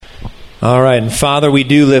All right, and Father, we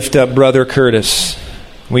do lift up Brother Curtis.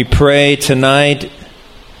 We pray tonight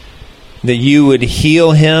that you would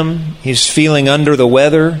heal him. He's feeling under the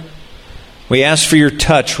weather. We ask for your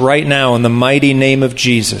touch right now in the mighty name of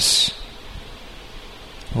Jesus.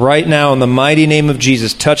 Right now in the mighty name of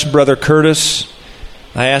Jesus, touch Brother Curtis.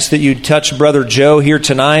 I ask that you touch Brother Joe here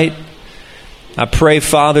tonight. I pray,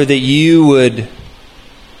 Father, that you would,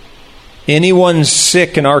 anyone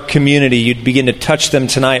sick in our community, you'd begin to touch them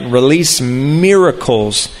tonight and release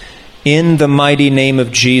miracles in the mighty name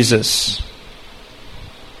of Jesus.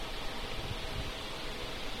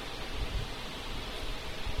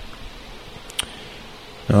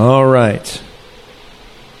 All right.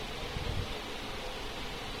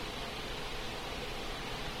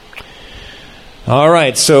 All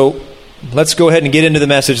right, so let's go ahead and get into the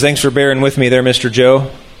message. Thanks for bearing with me there, Mr.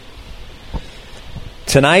 Joe.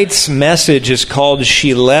 Tonight's message is called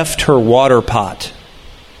She Left Her Waterpot.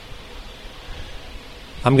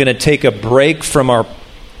 I'm going to take a break from our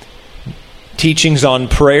teachings on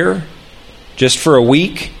prayer just for a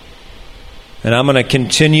week. And I'm going to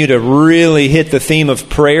continue to really hit the theme of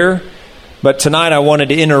prayer. But tonight I wanted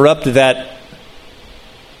to interrupt that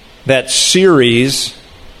series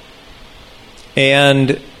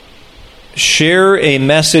and share a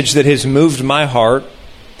message that has moved my heart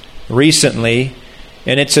recently.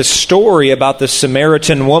 And it's a story about the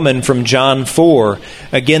Samaritan woman from John 4.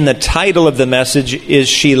 Again, the title of the message is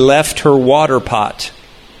She Left Her Waterpot.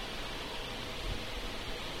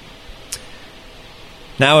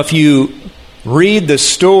 Now, if you read the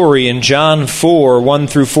story in John 4, 1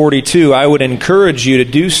 through 42, I would encourage you to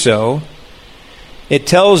do so. It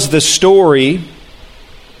tells the story.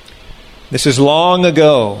 This is long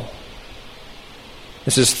ago.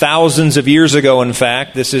 This is thousands of years ago, in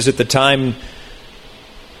fact. This is at the time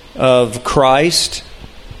of Christ.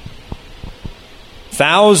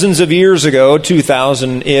 Thousands of years ago,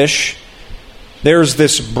 2,000-ish, there's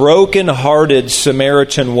this broken-hearted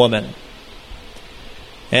Samaritan woman.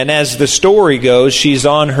 And as the story goes, she's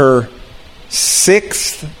on her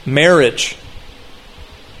 6th marriage.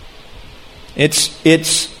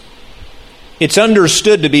 It's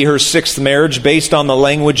understood to be her 6th marriage based on the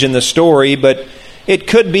language in the story, but it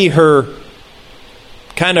could be her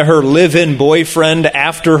live-in boyfriend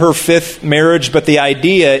after her 5th marriage, but the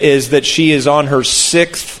idea is that she is on her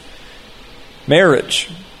 6th marriage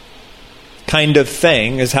kind of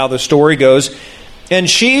thing, is how the story goes. And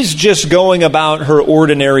she's just going about her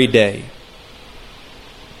ordinary day.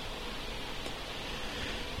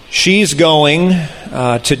 She's going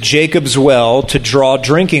to Jacob's well to draw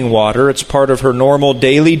drinking water. It's part of her normal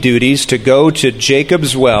daily duties to go to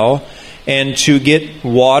Jacob's well and to get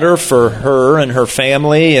water for her and her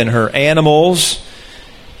family and her animals.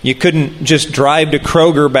 You couldn't just drive to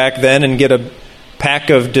Kroger back then and get a pack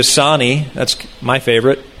of Dasani. That's my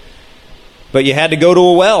favorite. But you had to go to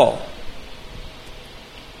a well.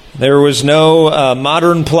 There was no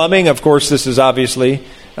modern plumbing. Of course, this is obviously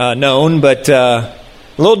known, but a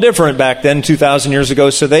little different back then, 2,000 years ago.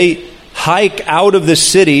 So they hike out of the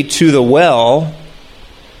city to the well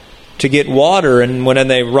to get water, and when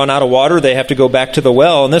they run out of water, they have to go back to the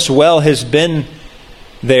well. And this well has been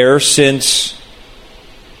there since,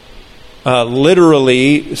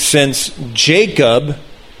 literally, since Jacob,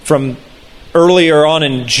 from earlier on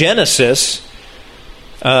in Genesis,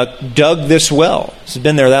 dug this well. It's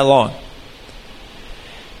been there that long.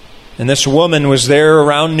 And this woman was there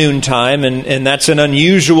around noontime, and that's an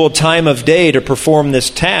unusual time of day to perform this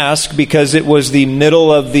task because it was the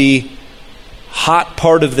middle of the hot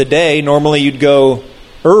part of the day. Normally you'd go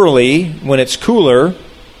early when it's cooler.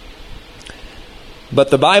 But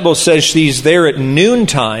the Bible says she's there at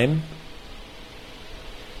noontime,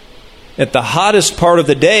 at the hottest part of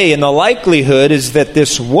the day, and the likelihood is that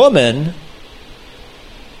this woman,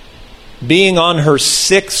 being on her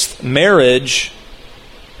 6th marriage,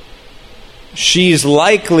 she's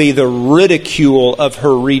likely the ridicule of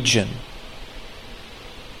her region.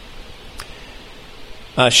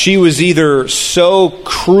 She was either so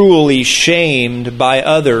cruelly shamed by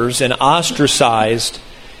others and ostracized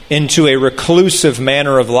into a reclusive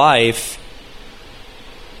manner of life.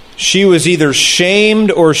 She was either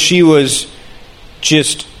shamed or she was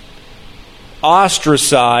just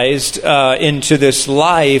ostracized into this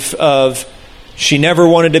life of she never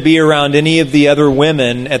wanted to be around any of the other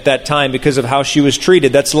women at that time because of how she was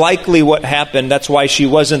treated. That's likely what happened. That's why she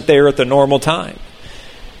wasn't there at the normal time.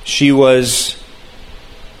 She was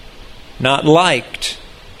not liked.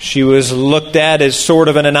 She was looked at as sort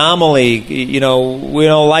of an anomaly. You know, we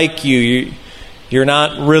don't like you. You're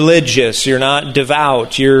not religious. You're not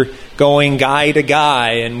devout. You're going guy to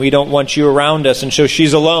guy, and we don't want you around us. And so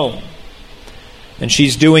she's alone. And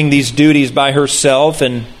she's doing these duties by herself.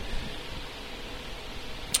 And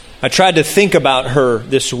I tried to think about her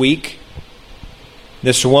this week.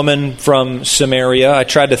 This woman from Samaria, I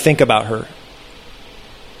tried to think about her.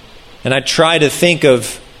 And I tried to think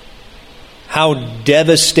of how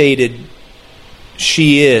devastated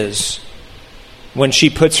she is when she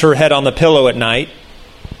puts her head on the pillow at night,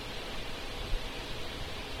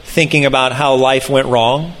 thinking about how life went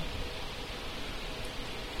wrong.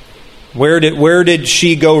 Where did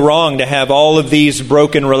she go wrong to have all of these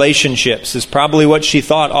broken relationships? Is probably what she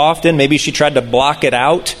thought often. Maybe she tried to block it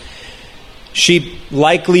out. She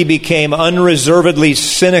likely became unreservedly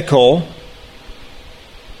cynical,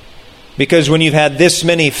 because when you've had this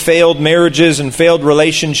many failed marriages and failed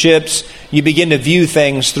relationships, you begin to view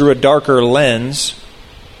things through a darker lens.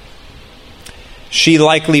 She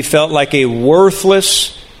likely felt like a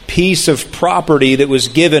worthless piece of property that was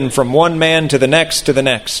given from one man to the next,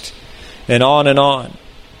 and on and on.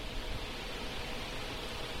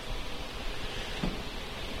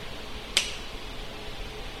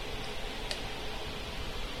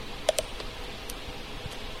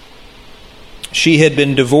 She had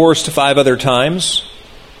been divorced 5 other times.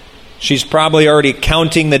 She's probably already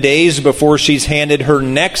counting the days before she's handed her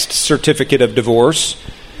next certificate of divorce,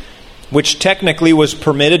 which technically was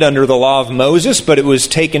permitted under the law of Moses, but it was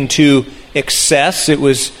taken to excess. It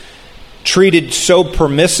was treated so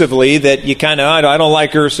permissively that you kind of, I don't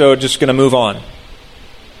like her, so just going to move on.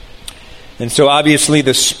 And so obviously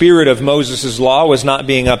the spirit of Moses' law was not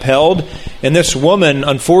being upheld. And this woman,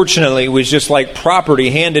 unfortunately, was just like property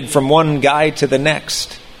handed from one guy to the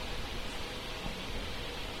next.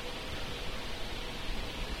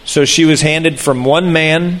 So she was handed from one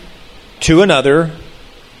man to another,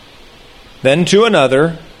 then to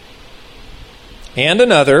another, and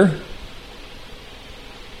another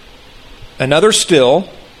still,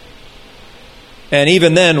 and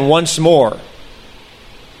even then once more.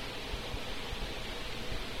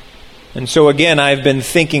 And so again, I've been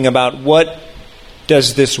thinking about, what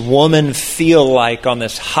does this woman feel like on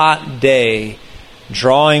this hot day,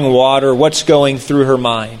 drawing water? What's going through her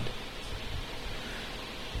mind?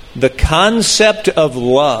 The concept of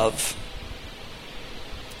love,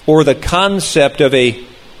 or the concept of a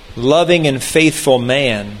loving and faithful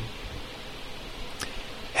man,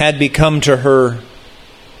 had become to her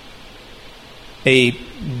a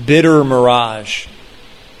bitter mirage.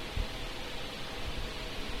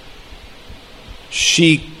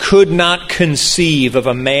 She could not conceive of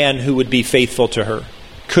a man who would be faithful to her.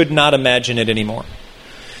 Could not imagine it anymore.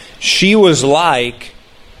 She was like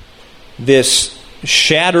this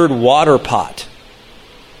shattered water pot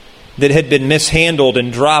that had been mishandled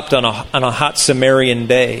and dropped on a hot Samaritan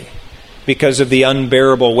day because of the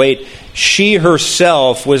unbearable weight. She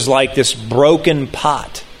herself was like this broken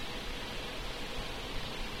pot.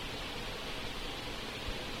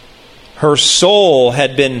 Her soul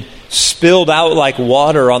had been spilled out like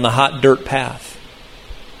water on the hot dirt path.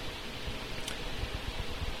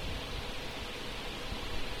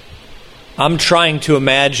 I'm trying to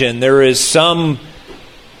imagine there is some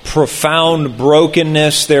profound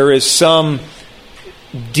brokenness, there is some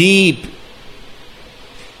deep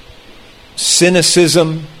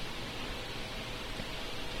cynicism.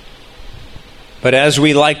 But as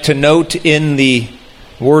we like to note in the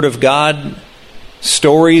Word of God,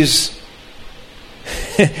 stories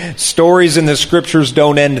in the Scriptures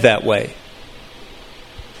don't end that way.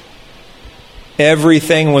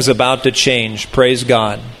 Everything was about to change, praise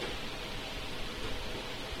God.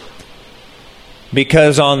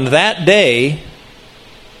 Because on that day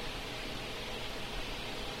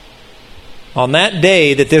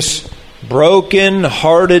that this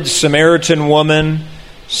broken-hearted Samaritan woman,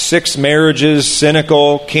 6 marriages,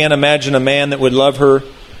 cynical, can't imagine a man that would love her.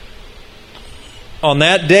 On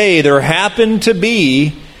that day, there happened to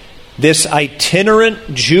be this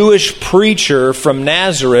itinerant Jewish preacher from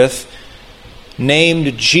Nazareth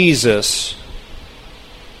named Jesus,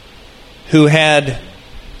 who had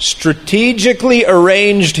strategically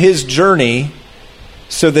arranged his journey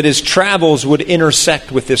so that his travels would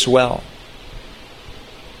intersect with this well.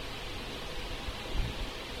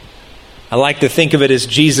 I like to think of it as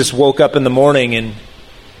Jesus woke up in the morning and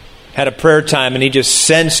had a prayer time, and he just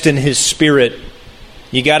sensed in his spirit,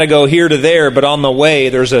 you got to go here to there, but on the way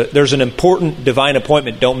there's an important divine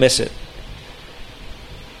appointment. Don't miss it.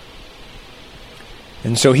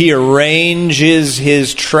 And so he arranges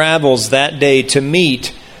his travels that day to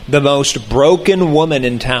meet the most broken woman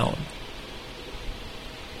in town.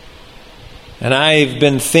 And I've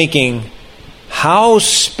been thinking, how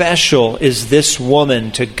special is this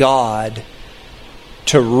woman to God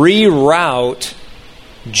to reroute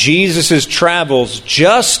Jesus' travels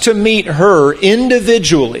just to meet her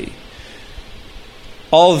individually,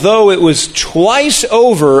 although it was twice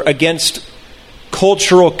over against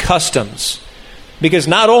cultural customs. Because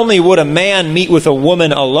not only would a man meet with a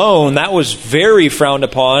woman alone, that was very frowned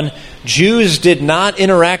upon. Jews did not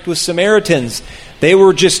interact with Samaritans. They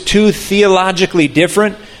were just too theologically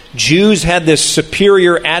different. Jews had this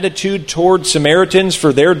superior attitude toward Samaritans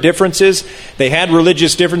for their differences. They had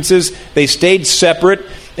religious differences. They stayed separate.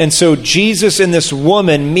 And so Jesus and this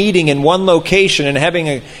woman meeting in one location and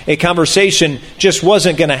having a conversation just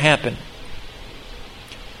wasn't going to happen.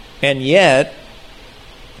 And yet,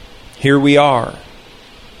 here we are.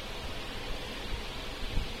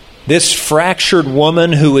 This fractured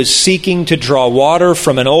woman who is seeking to draw water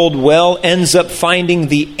from an old well ends up finding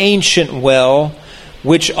the ancient well,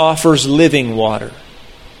 which offers living water.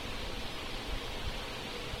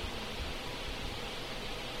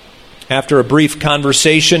 After a brief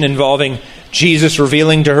conversation involving Jesus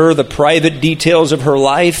revealing to her the private details of her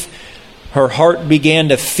life, her heart began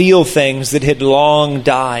to feel things that had long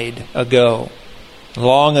died.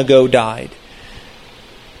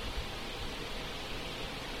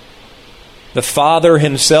 The Father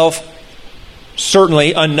himself,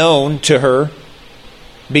 certainly unknown to her,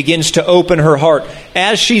 begins to open her heart.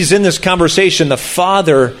 As she's in this conversation, the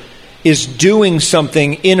Father is doing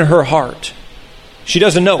something in her heart. She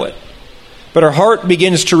doesn't know it. But her heart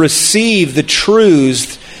begins to receive the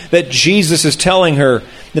truths that Jesus is telling her,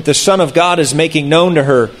 that the Son of God is making known to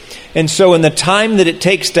her. And so in the time that it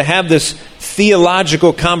takes to have this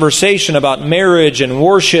theological conversation about marriage and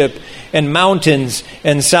worship and mountains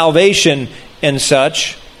and salvation and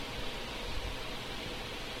such,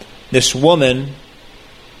 this woman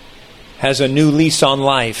has a new lease on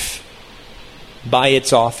life by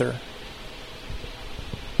its author.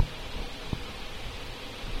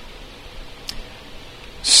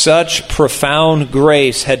 Such profound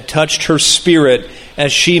grace had touched her spirit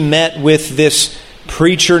as she met with this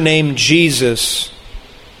preacher named Jesus.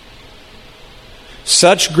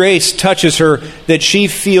 Such grace touches her that she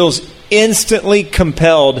feels instantly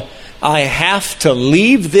compelled, I have to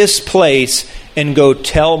leave this place and go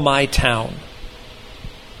tell my town.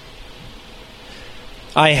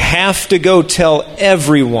 I have to go tell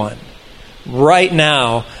everyone right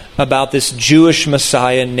now about this Jewish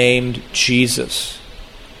Messiah named Jesus.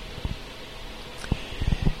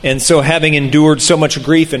 And so, having endured so much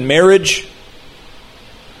grief in marriage,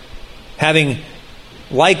 having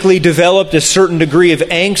likely developed a certain degree of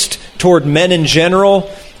angst toward men in general,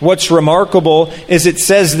 what's remarkable is it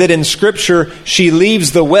says that in Scripture, she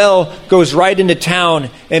leaves the well, goes right into town,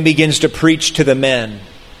 and begins to preach to the men.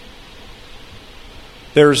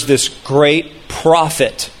 There's this great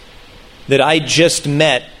prophet that I just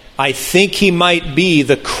met. I think he might be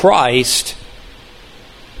the Christ.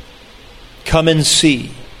 Come and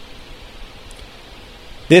see.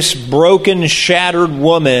 This broken, shattered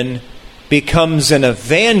woman becomes an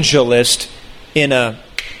evangelist in a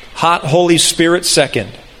hot Holy Spirit second.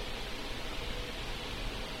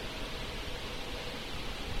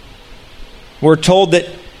 We're told that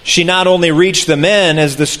she not only reached the men,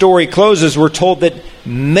 as the story closes, we're told that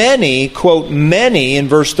many, quote, many in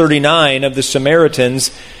verse 39 of the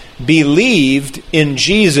Samaritans believed in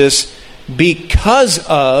Jesus because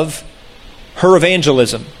of her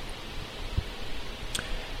evangelism.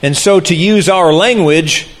 And so, to use our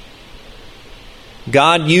language,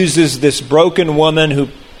 God uses this broken woman who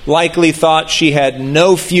likely thought she had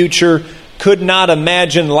no future, could not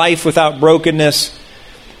imagine life without brokenness.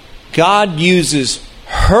 God uses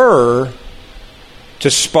her to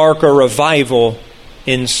spark a revival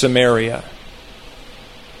in Samaria.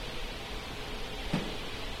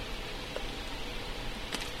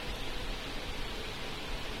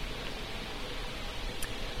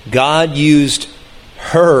 God used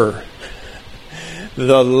her,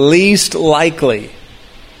 the least likely,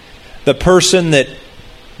 the person that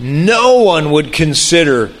no one would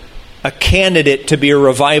consider a candidate to be a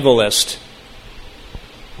revivalist,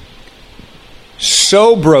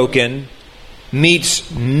 so broken,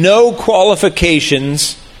 meets no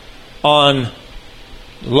qualifications on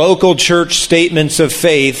local church statements of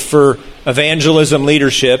faith for evangelism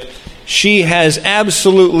leadership. She has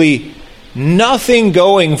absolutely nothing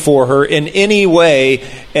going for her in any way.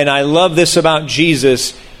 And I love this about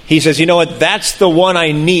Jesus. He says, you know what? That's the one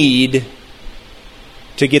I need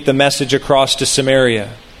to get the message across to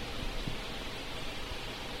Samaria.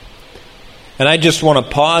 And I just want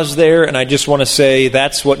to pause there, and I just want to say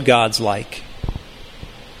that's what God's like.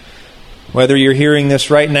 Whether you're hearing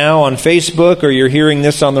this right now on Facebook, or you're hearing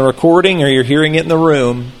this on the recording, or you're hearing it in the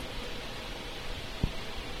room,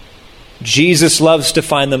 Jesus loves to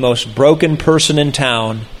find the most broken person in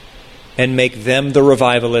town and make them the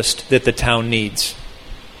revivalist that the town needs.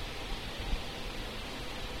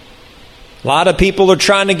 A lot of people are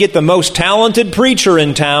trying to get the most talented preacher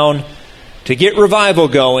in town to get revival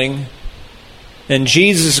going. And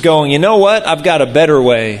Jesus is going, you know what? I've got a better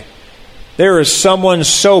way. There is someone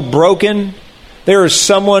so broken. There is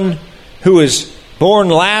someone who is born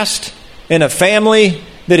last in a family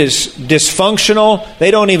that is dysfunctional. They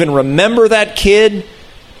don't even remember that kid.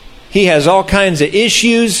 He has all kinds of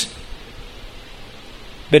issues.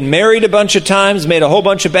 Been married a bunch of times, made a whole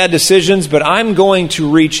bunch of bad decisions, but I'm going to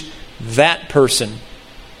reach that person.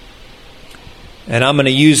 And I'm going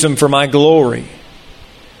to use them for my glory.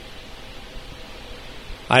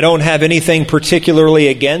 I don't have anything particularly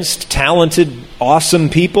against talented, awesome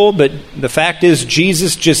people, but the fact is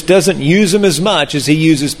Jesus just doesn't use them as much as he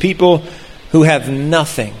uses people who have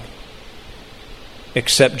nothing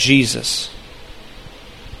except Jesus.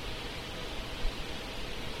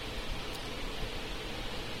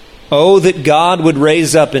 Oh, that God would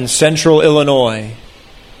raise up in central Illinois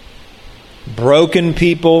broken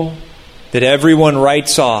people that everyone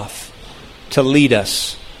writes off to lead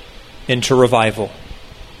us into revival.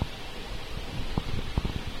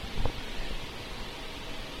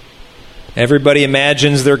 Everybody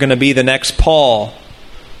imagines they're going to be the next Paul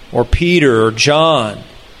or Peter or John.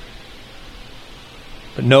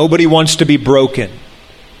 But nobody wants to be broken.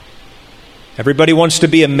 Everybody wants to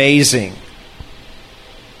be amazing.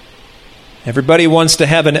 Everybody wants to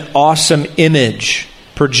have an awesome image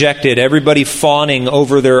projected. Everybody fawning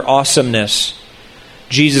over their awesomeness.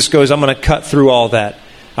 Jesus goes, I'm going to cut through all that.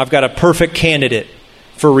 I've got a perfect candidate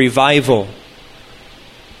for revival.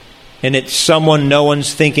 And it's someone no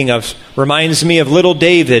one's thinking of. Reminds me of little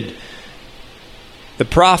David. The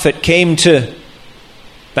prophet came to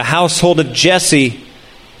the household of Jesse,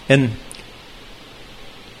 and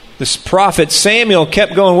this prophet Samuel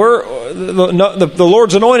kept going, "Where the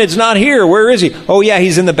Lord's anointed's not here. Where is he? Oh yeah,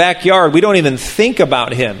 he's in the backyard. We don't even think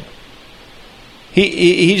about him.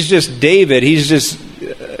 He's just David. He's just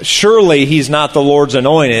surely he's not the Lord's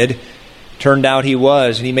anointed." Turned out he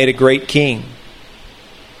was, and he made a great king.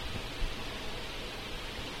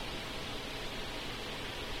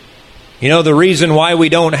 You know, the reason why we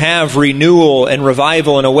don't have renewal and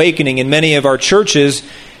revival and awakening in many of our churches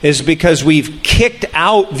is because we've kicked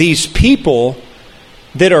out these people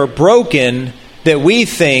that are broken, that we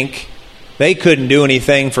think they couldn't do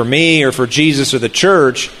anything for me or for Jesus or the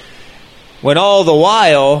church, when all the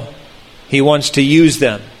while he wants to use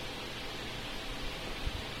them.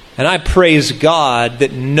 And I praise God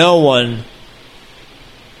that no one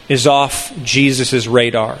is off Jesus'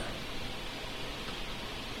 radar.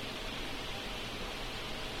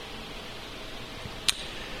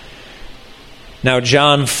 Now,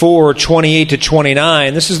 John 4, 28 to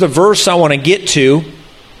 29, this is the verse I want to get to.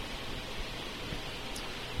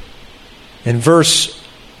 In verse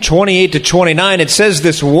 28 to 29, it says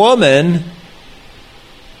this woman,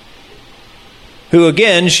 who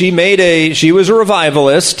again, she was a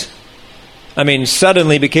revivalist.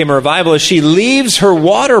 Suddenly became a revivalist. She leaves her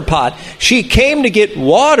water pot. She came to get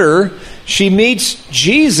water. She meets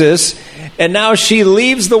Jesus, and now she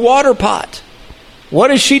leaves the water pot. What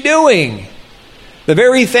is she doing? The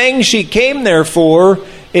very thing she came there for,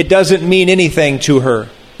 it doesn't mean anything to her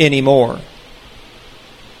anymore.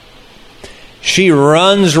 She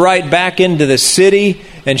runs right back into the city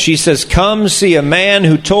and she says, "Come see a man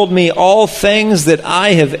who told me all things that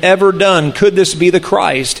I have ever done. Could this be the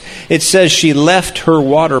Christ?" It says she left her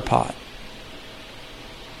water pot.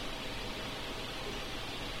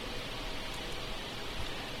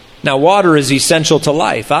 Now, water is essential to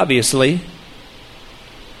life, obviously.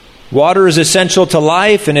 Water is essential to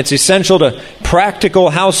life, and it's essential to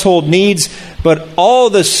practical household needs. But all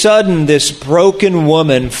of a sudden, this broken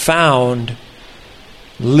woman found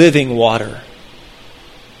living water.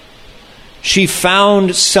 She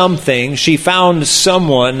found something, she found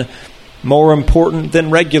someone more important than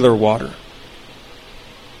regular water.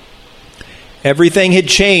 Everything had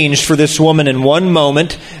changed for this woman in one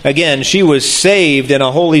moment. Again, she was saved in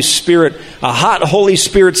a hot Holy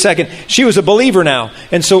Spirit second. She was a believer now.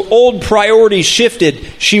 And so old priorities shifted.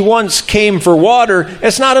 She once came for water.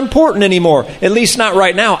 It's not important anymore. At least not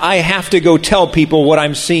right now. I have to go tell people what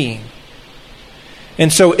I'm seeing.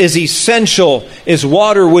 And so as essential as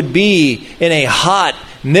water would be in a hot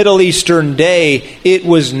Middle Eastern day, it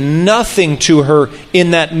was nothing to her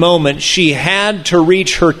in that moment. She had to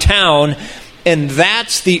reach her town. And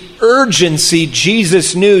that's the urgency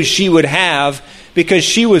Jesus knew she would have, because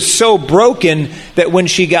she was so broken that when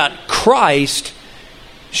she got Christ,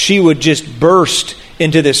 she would just burst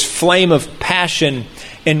into this flame of passion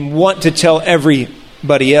and want to tell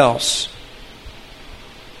everybody else.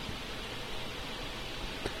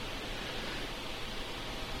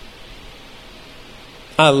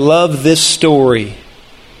 I love this story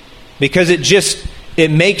because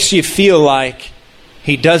it makes you feel like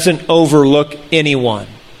he doesn't overlook anyone.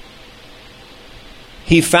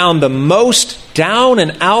 He found the most down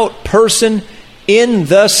and out person in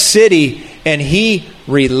the city and he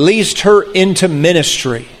released her into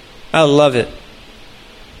ministry. I love it.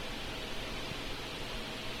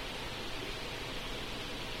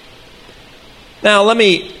 Now, let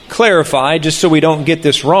me clarify, just so we don't get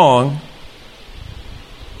this wrong.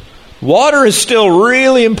 Water is still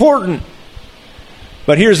really important.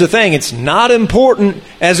 But here's the thing, it's not important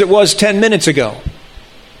as it was 10 minutes ago.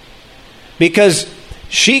 Because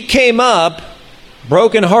she came up,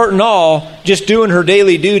 broken heart and all, just doing her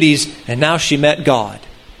daily duties, and now she met God.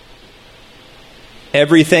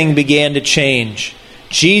 Everything began to change.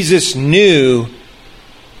 Jesus knew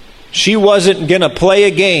she wasn't going to play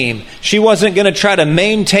a game. She wasn't going to try to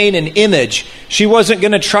maintain an image. She wasn't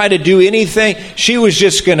going to try to do anything. She was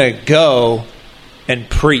just going to go and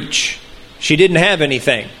preach. She didn't have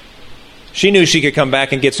anything. She knew she could come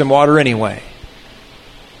back and get some water anyway.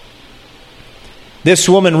 This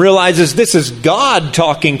woman realizes this is God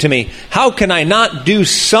talking to me. How can I not do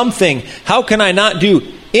something? How can I not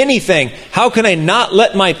do anything? How can I not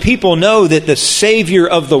let my people know that the Savior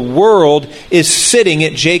of the world is sitting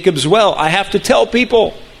at Jacob's well? I have to tell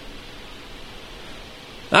people.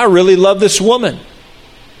 I really love this woman.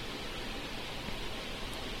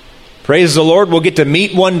 Praise the Lord, we'll get to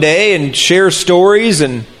meet one day and share stories,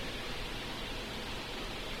 and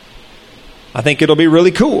I think it'll be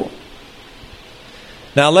really cool.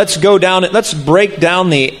 Now let's break down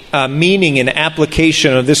the meaning and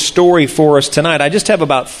application of this story for us tonight. I just have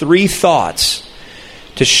about 3 thoughts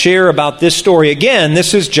to share about this story. Again,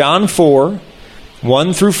 this is John 4,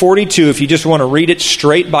 1 through 42, if you just want to read it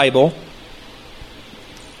straight Bible.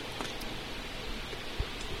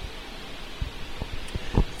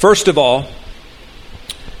 First of all,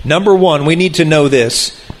 number 1, we need to know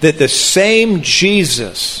this, that the same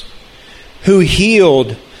Jesus who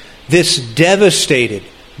healed this devastated,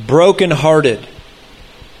 broken-hearted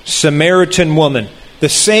Samaritan woman, the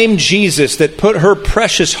same Jesus that put her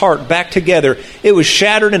precious heart back together, it was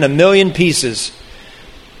shattered in a million pieces.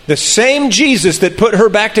 The same Jesus that put her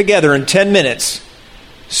back together in 10 minutes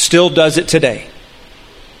still does it today.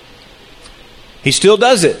 He still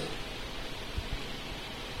does it.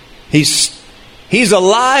 He's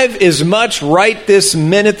alive as much right this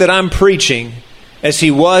minute that I'm preaching as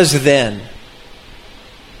he was then.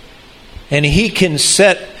 And he can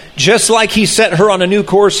set, just like he set her on a new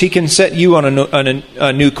course, he can set you on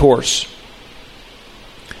a new course.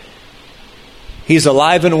 He's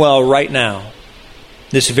alive and well right now,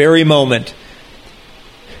 this very moment.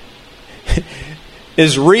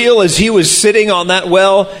 As real as he was sitting on that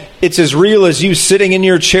well, it's as real as you sitting in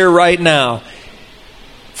your chair right now.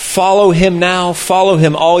 Follow him now, follow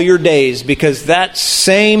him all your days, because that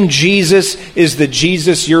same Jesus is the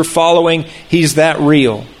Jesus you're following. He's that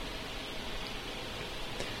real.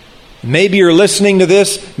 Maybe you're listening to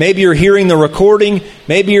this, maybe you're hearing the recording,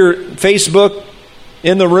 maybe you're Facebook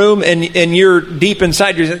in the room and you're deep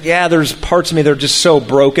inside, you're like, yeah, there's parts of me that are just so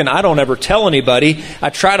broken. I don't ever tell anybody. I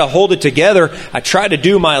try to hold it together. I try to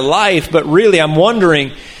do my life, but really I'm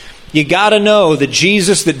wondering, you got to know the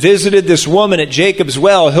Jesus that visited this woman at Jacob's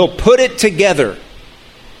well, he'll put it together.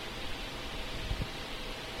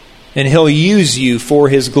 And he'll use you for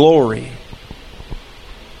his glory.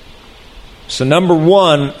 So number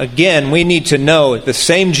 1, again, we need to know the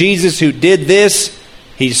same Jesus who did this,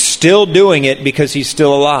 he's still doing it because he's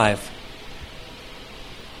still alive.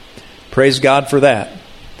 Praise God for that.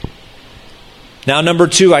 Now number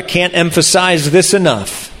 2, I can't emphasize this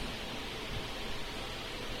enough.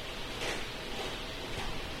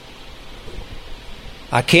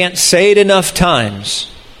 I can't say it enough times.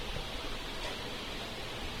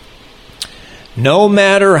 No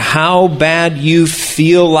matter how bad you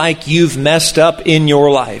feel like you've messed up in your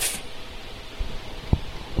life.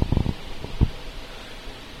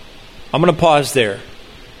 I'm going to pause there.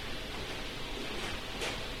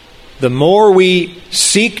 The more we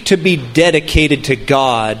seek to be dedicated to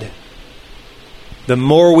God, the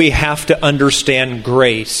more we have to understand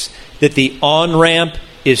grace. That the on-ramp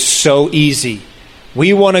is so easy.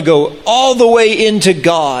 We want to go all the way into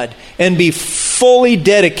God and be fully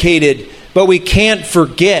dedicated, but we can't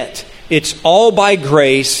forget it's all by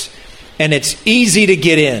grace and it's easy to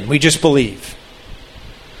get in. We just believe.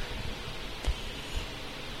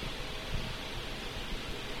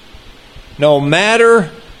 No matter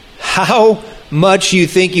how much you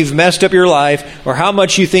think you've messed up your life, or how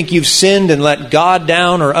much you think you've sinned and let God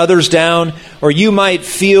down or others down, or you might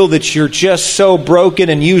feel that you're just so broken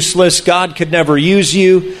and useless, God could never use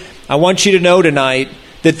you, I want you to know tonight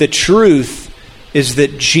that the truth is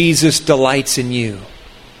that Jesus delights in you.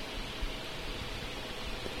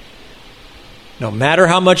 No matter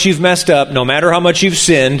how much you've messed up, no matter how much you've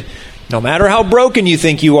sinned, no matter how broken you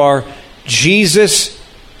think you are, Jesus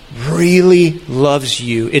really loves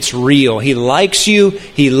you. It's real. He likes you.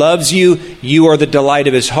 He loves you. You are the delight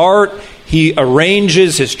of His heart. He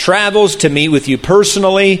arranges His travels to meet with you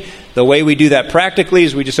personally. The way we do that practically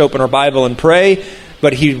is we just open our Bible and pray.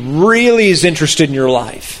 But He really is interested in your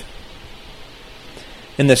life.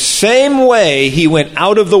 In the same way He went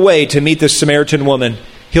out of the way to meet this Samaritan woman,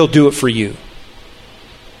 He'll do it for you.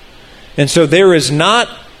 And so there is not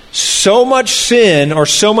so much sin or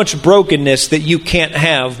so much brokenness that you can't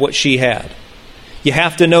have what she had. You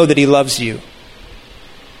have to know that He loves you.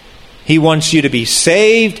 He wants you to be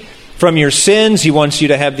saved from your sins. He wants you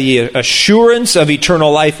to have the assurance of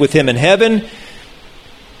eternal life with Him in heaven.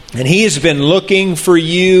 And He has been looking for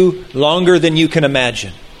you longer than you can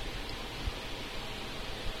imagine.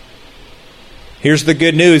 Here's the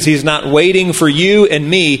good news. He's not waiting for you and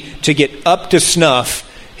me to get up to snuff.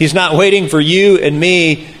 He's not waiting for you and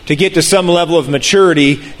me to get to some level of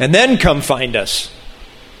maturity and then come find us.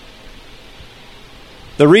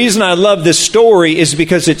 The reason I love this story is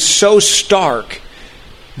because it's so stark.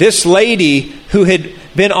 This lady who had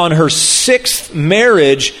been on her 6th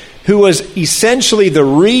marriage, who was essentially the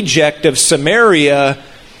reject of Samaria,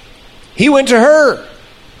 He went to her.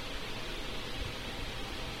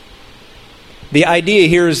 The idea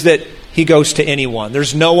here is that He goes to anyone.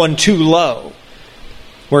 There's no one too low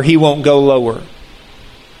where He won't go lower.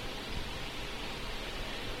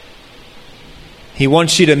 He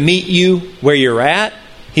wants you to meet you where you're at.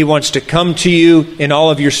 He wants to come to you in all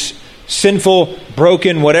of your sinful,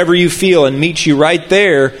 broken, whatever you feel, and meet you right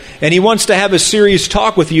there. And He wants to have a serious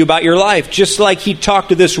talk with you about your life. Just like He talked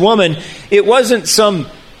to this woman, it wasn't some,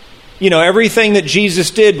 everything that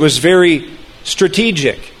Jesus did was very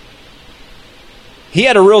strategic. He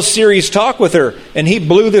had a real serious talk with her, and He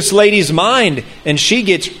blew this lady's mind, and she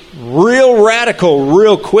gets real radical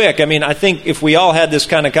real quick. I think if we all had this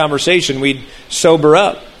kind of conversation, we'd sober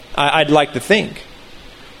up. I'd like to think.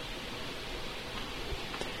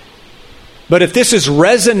 But if this is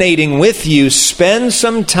resonating with you, spend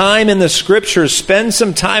some time in the Scriptures, spend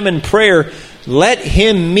some time in prayer. Let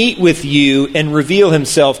Him meet with you and reveal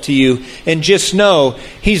Himself to you. And just know,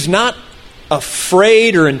 He's not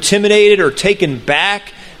afraid or intimidated or taken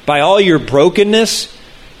back by all your brokenness.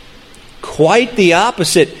 Quite the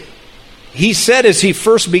opposite. He said as He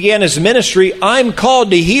first began His ministry, I'm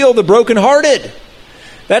called to heal the brokenhearted.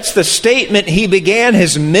 That's the statement He began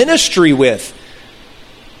His ministry with.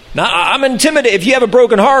 Now, I'm intimidated. If you have a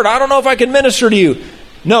broken heart, I don't know if I can minister to you.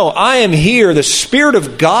 No, I am here. The Spirit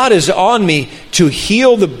of God is on me to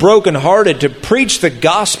heal the brokenhearted, to preach the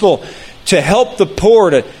gospel, to help the poor,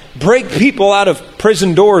 to break people out of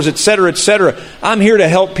prison doors, etc., etc. I'm here to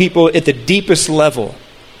help people at the deepest level.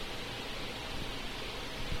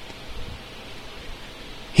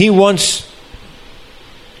 He wants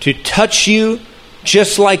to touch you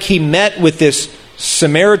just like He met with this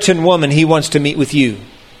Samaritan woman. He wants to meet with you.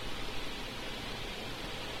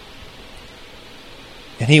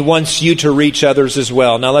 And He wants you to reach others as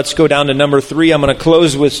well. Now let's go down to number 3. I'm going to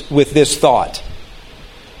close with this thought.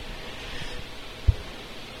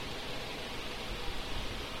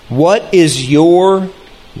 What is your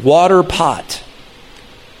water pot?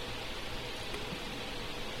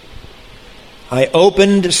 I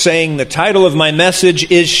opened saying the title of my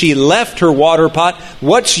message is She Left Her Water Pot.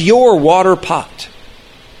 What's your water pot?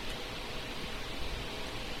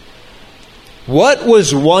 What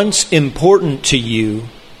was once important to you,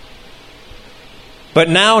 but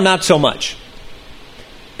now not so much,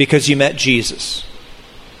 because you met Jesus?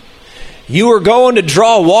 You were going to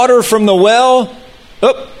draw water from the well.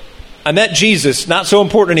 Oh, I met Jesus. Not so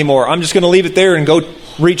important anymore. I'm just going to leave it there and go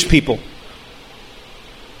reach people.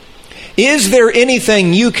 Is there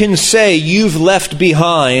anything you can say you've left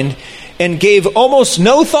behind and gave almost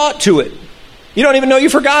no thought to it? You don't even know you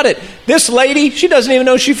forgot it. This lady, she doesn't even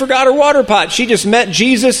know she forgot her water pot. She just met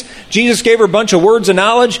Jesus. Jesus gave her a bunch of words of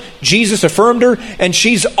knowledge. Jesus affirmed her, and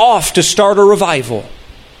she's off to start a revival.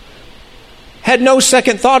 Had no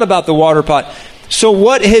second thought about the water pot. So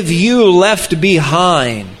what have you left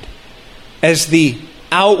behind as the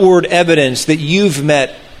outward evidence that you've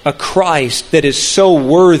met a Christ that is so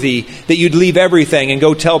worthy that you'd leave everything and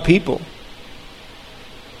go tell people?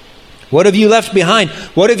 What have you left behind?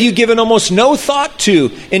 What have you given almost no thought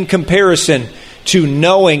to in comparison to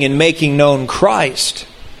knowing and making known Christ?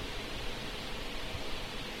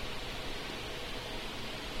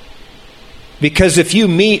 Because if you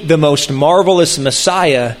meet the most marvelous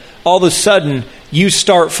Messiah, all of a sudden you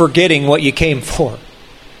start forgetting what you came for.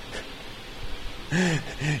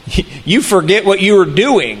 You forget what you were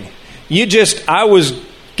doing. I was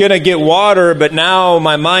going to get water, but now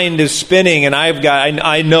my mind is spinning and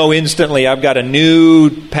I know instantly I've got a new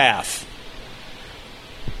path.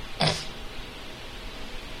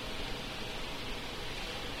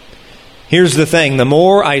 Here's the thing, the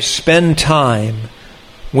more I spend time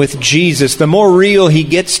with Jesus, the more real He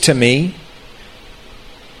gets to me.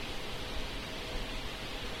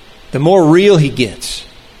 The more real He gets.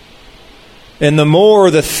 And the more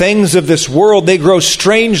the things of this world, they grow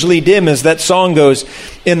strangely dim, as that song goes,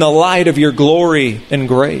 in the light of your glory and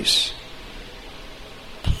grace.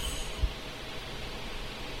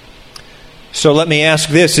 So let me ask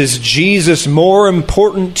this, is Jesus more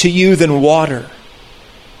important to you than water?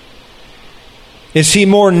 Is He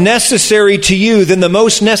more necessary to you than the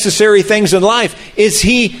most necessary things in life? Is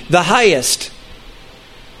He the highest?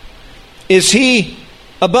 Is He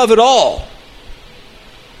above it all?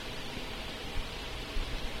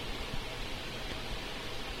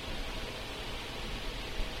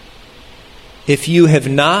 If you have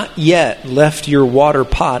not yet left your water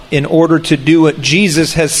pot in order to do what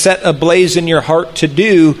Jesus has set ablaze in your heart to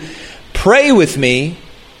do, pray with me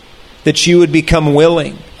that you would become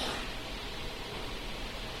willing.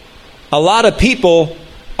 A lot of people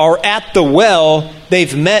are at the well,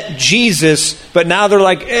 they've met Jesus, but now they're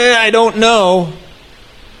like, I don't know.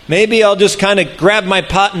 Maybe I'll just kind of grab my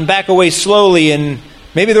pot and back away slowly, and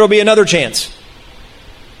maybe there will be another chance.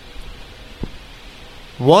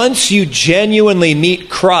 Once you genuinely meet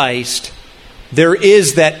Christ, there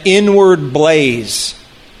is that inward blaze.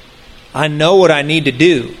 I know what I need to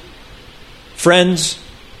do. Friends,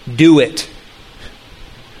 do it.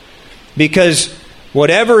 Because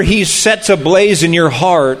whatever He sets ablaze in your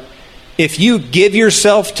heart, if you give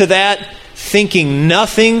yourself to that, thinking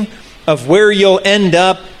nothing of where you'll end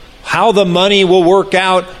up, how the money will work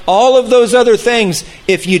out, all of those other things,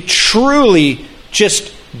 if you truly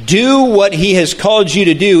just do what He has called you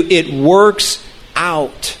to do, it works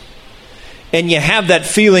out. And you have that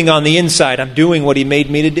feeling on the inside, I'm doing what He made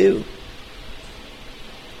me to do.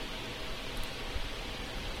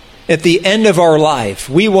 At the end of our life,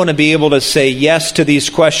 we want to be able to say yes to these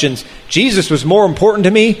questions. Jesus was more important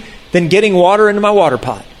to me than getting water into my water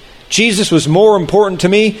pot. Jesus was more important to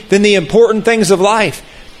me than the important things of life.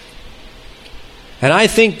 And I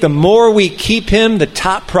think the more we keep Him the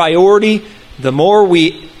top priority, the more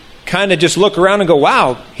we kind of just look around and go,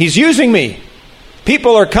 wow, He's using me.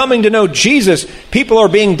 People are coming to know Jesus. People are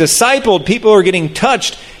being discipled. People are getting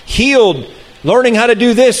touched, healed, learning how to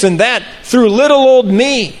do this and that through little old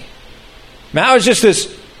me. I was just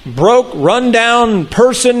this broke, run-down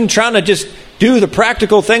person trying to just do the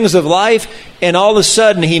practical things of life, and all of a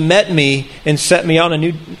sudden He met me and set me on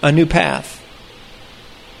a new path.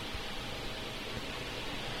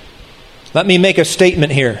 Let me make a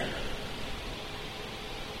statement here.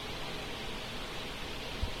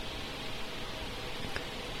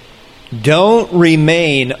 Don't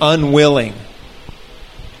remain unwilling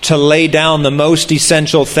to lay down the most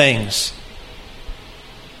essential things.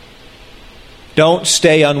 Don't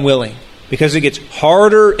stay unwilling, because it gets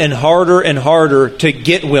harder and harder and harder to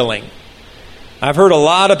get willing. I've heard a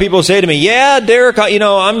lot of people say to me, yeah, Derek,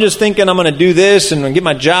 I'm just thinking I'm going to do this and get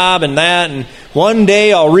my job and that, and one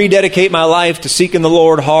day I'll rededicate my life to seeking the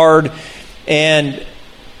Lord hard. And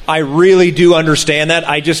I really do understand that.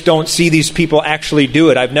 I just don't see these people actually do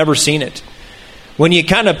it. I've never seen it. When you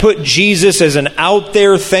kind of put Jesus as an out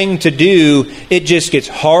there thing to do, it just gets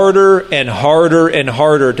harder and harder and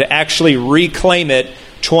harder to actually reclaim it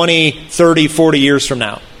 20, 30, 40 years from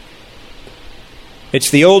now. It's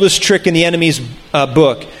the oldest trick in the enemy's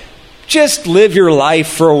book. Just live your life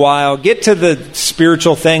for a while. Get to the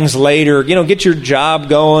spiritual things later. Get your job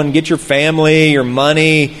going. Get your family, your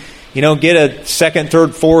money. Get a second,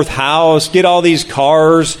 third, fourth house. Get all these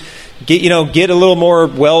cars. Get a little more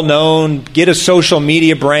well-known. Get a social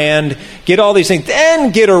media brand. Get all these things.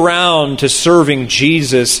 Then get around to serving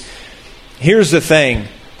Jesus. Here's the thing.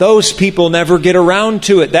 Those people never get around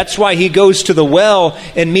to it. That's why He goes to the well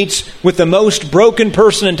and meets with the most broken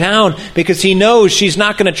person in town, because He knows she's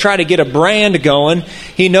not going to try to get a brand going.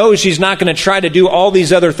 He knows she's not going to try to do all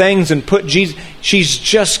these other things and put Jesus. She's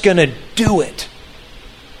just going to do it.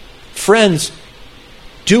 Friends,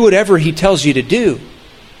 do whatever He tells you to do.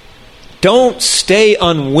 Don't stay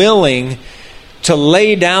unwilling to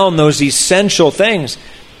lay down those essential things.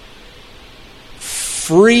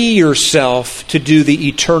 Free yourself to do the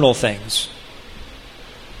eternal things.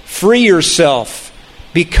 Free yourself.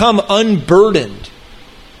 Become unburdened.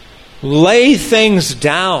 Lay things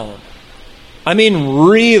down. I mean,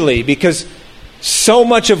 really, because so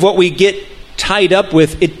much of what we get tied up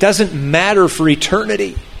with, it doesn't matter for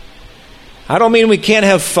eternity. I don't mean we can't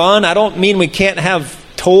have fun. I don't mean we can't have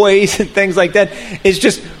toys and things like that. It's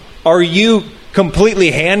just, are you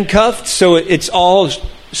completely handcuffed so it's all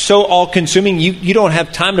so all-consuming you don't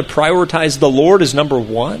have time to prioritize the Lord as number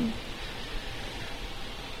one?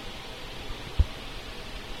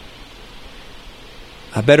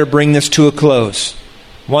 I better bring this to a close.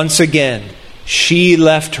 Once again, she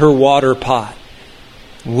left her water pot.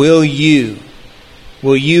 Will you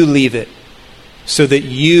leave it so that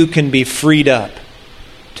you can be freed up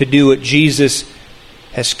to do what Jesus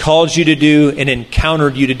has called you to do and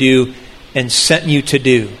encountered you to do and sent you to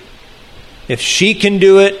do? If she can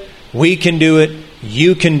do it, we can do it,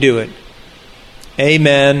 you can do it.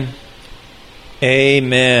 Amen.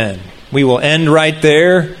 Amen. We will end right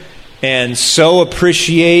there, and so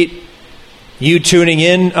appreciate you tuning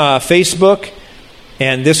in, Facebook.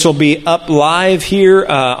 And this will be up live here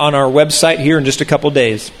on our website here in just a couple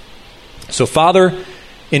days. So, Father,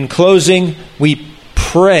 in closing, we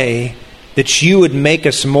pray that you would make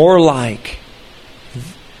us more like.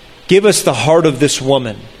 Give us the heart of this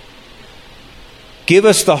woman. Give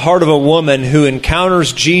us the heart of a woman who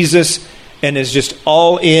encounters Jesus and is just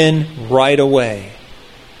all in right away.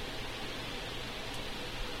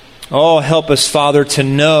 Oh, help us, Father, to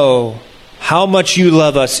know how much you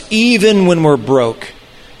love us, even when we're broke,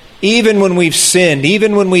 even when we've sinned,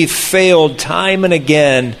 even when we've failed time and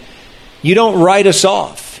again. You don't write us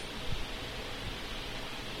off.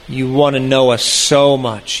 You want to know us so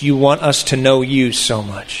much. You want us to know you so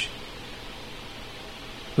much.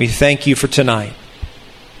 We thank you for tonight.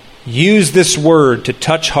 Use this word to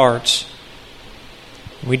touch hearts.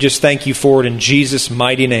 We just thank you for it in Jesus'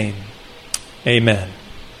 mighty name. Amen.